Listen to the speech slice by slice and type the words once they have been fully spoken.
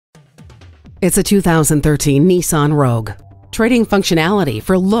It's a 2013 Nissan Rogue. Trading functionality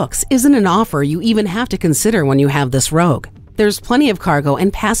for looks isn't an offer you even have to consider when you have this Rogue. There's plenty of cargo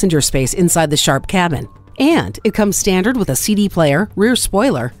and passenger space inside the sharp cabin. And it comes standard with a CD player, rear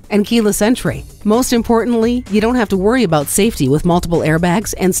spoiler, and keyless entry. Most importantly, you don't have to worry about safety with multiple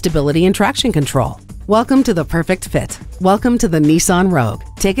airbags and stability and traction control. Welcome to the perfect fit. Welcome to the Nissan Rogue.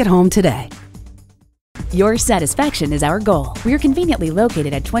 Take it home today. Your satisfaction is our goal. We're conveniently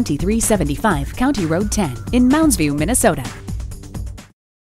located at 2375 County Road 10 in Mounds View, Minnesota.